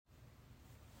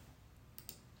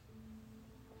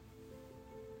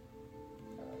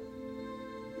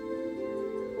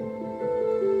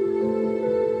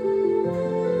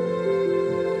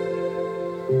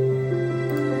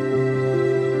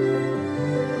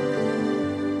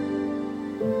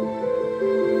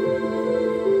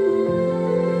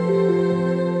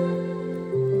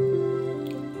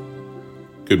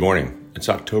Good morning. It's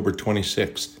October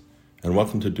 26th, and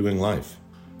welcome to Doing Life,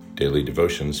 daily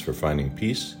devotions for finding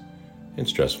peace in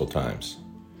stressful times.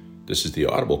 This is the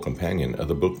audible companion of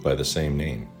the book by the same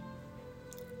name.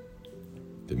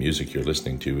 The music you're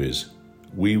listening to is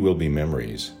We Will Be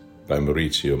Memories by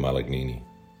Maurizio Malagnini.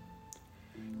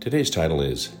 Today's title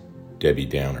is Debbie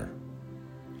Downer.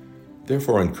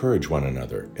 Therefore encourage one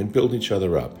another and build each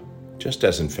other up, just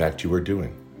as in fact you are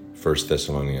doing. 1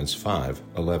 Thessalonians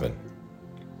 5:11.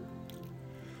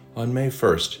 On May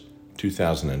 1st,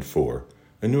 2004,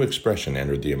 a new expression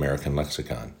entered the American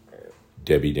lexicon.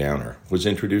 Debbie Downer was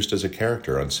introduced as a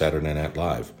character on Saturday Night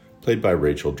Live, played by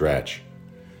Rachel Dratch.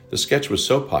 The sketch was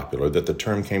so popular that the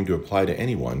term came to apply to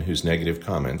anyone whose negative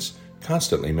comments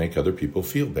constantly make other people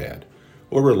feel bad,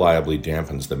 or reliably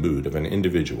dampens the mood of an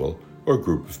individual or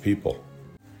group of people.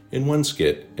 In one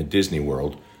skit at Disney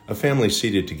World, a family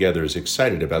seated together is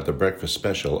excited about the breakfast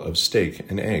special of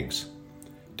steak and eggs.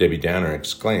 Debbie Downer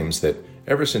exclaims that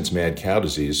ever since mad cow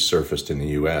disease surfaced in the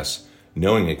U.S.,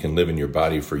 knowing it can live in your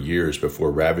body for years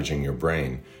before ravaging your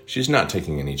brain, she's not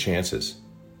taking any chances.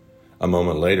 A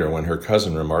moment later, when her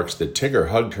cousin remarks that Tigger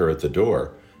hugged her at the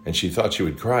door and she thought she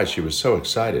would cry, she was so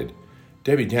excited,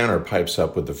 Debbie Downer pipes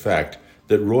up with the fact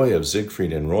that Roy of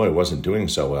Siegfried and Roy wasn't doing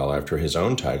so well after his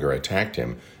own tiger attacked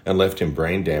him and left him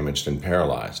brain damaged and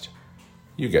paralyzed.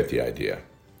 You get the idea.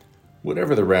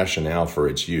 Whatever the rationale for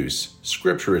its use,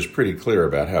 Scripture is pretty clear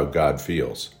about how God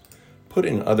feels.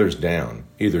 Putting others down,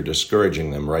 either discouraging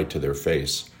them right to their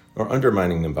face or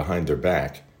undermining them behind their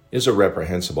back, is a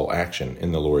reprehensible action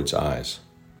in the Lord's eyes.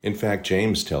 In fact,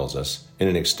 James tells us, in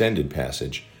an extended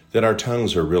passage, that our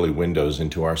tongues are really windows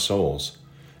into our souls.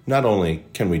 Not only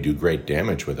can we do great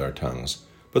damage with our tongues,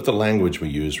 but the language we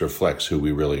use reflects who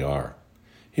we really are.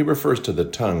 He refers to the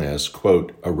tongue as,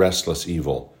 quote, a restless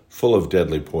evil, full of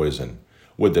deadly poison.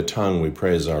 With the tongue we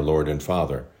praise our Lord and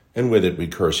Father, and with it we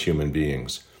curse human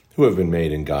beings, who have been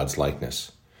made in God's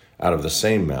likeness. Out of the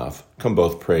same mouth come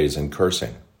both praise and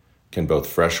cursing. Can both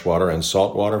fresh water and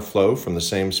salt water flow from the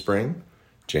same spring?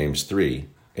 James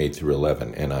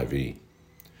 3:8-11 NIV.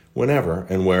 Whenever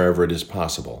and wherever it is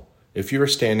possible, if you are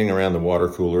standing around the water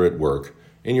cooler at work,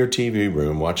 in your TV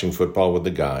room watching football with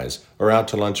the guys, or out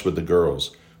to lunch with the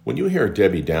girls, when you hear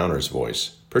Debbie Downer's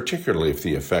voice, particularly if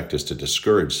the effect is to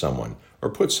discourage someone or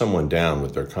put someone down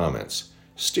with their comments,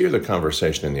 steer the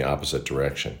conversation in the opposite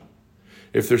direction.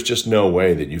 If there's just no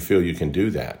way that you feel you can do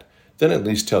that, then at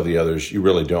least tell the others you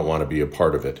really don't want to be a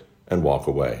part of it and walk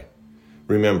away.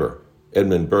 Remember,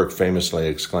 Edmund Burke famously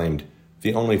exclaimed,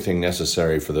 "The only thing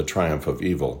necessary for the triumph of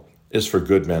evil is for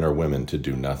good men or women to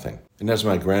do nothing." And as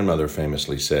my grandmother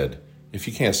famously said, if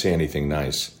you can't say anything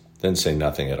nice, then say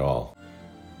nothing at all.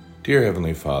 Dear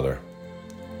Heavenly Father,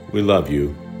 we love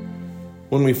you.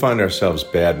 When we find ourselves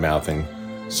bad-mouthing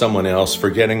someone else,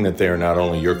 forgetting that they are not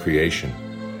only your creation,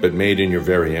 but made in your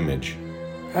very image,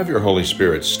 have your Holy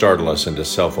Spirit startle us into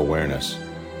self-awareness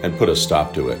and put a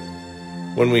stop to it.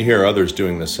 When we hear others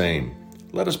doing the same,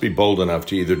 let us be bold enough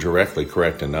to either directly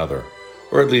correct another,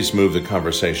 or at least move the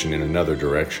conversation in another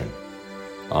direction.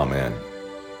 Amen.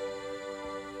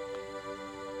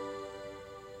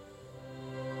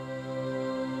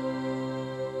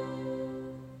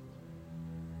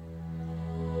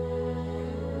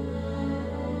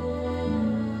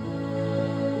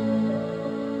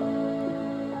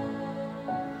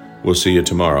 We'll see you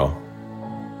tomorrow.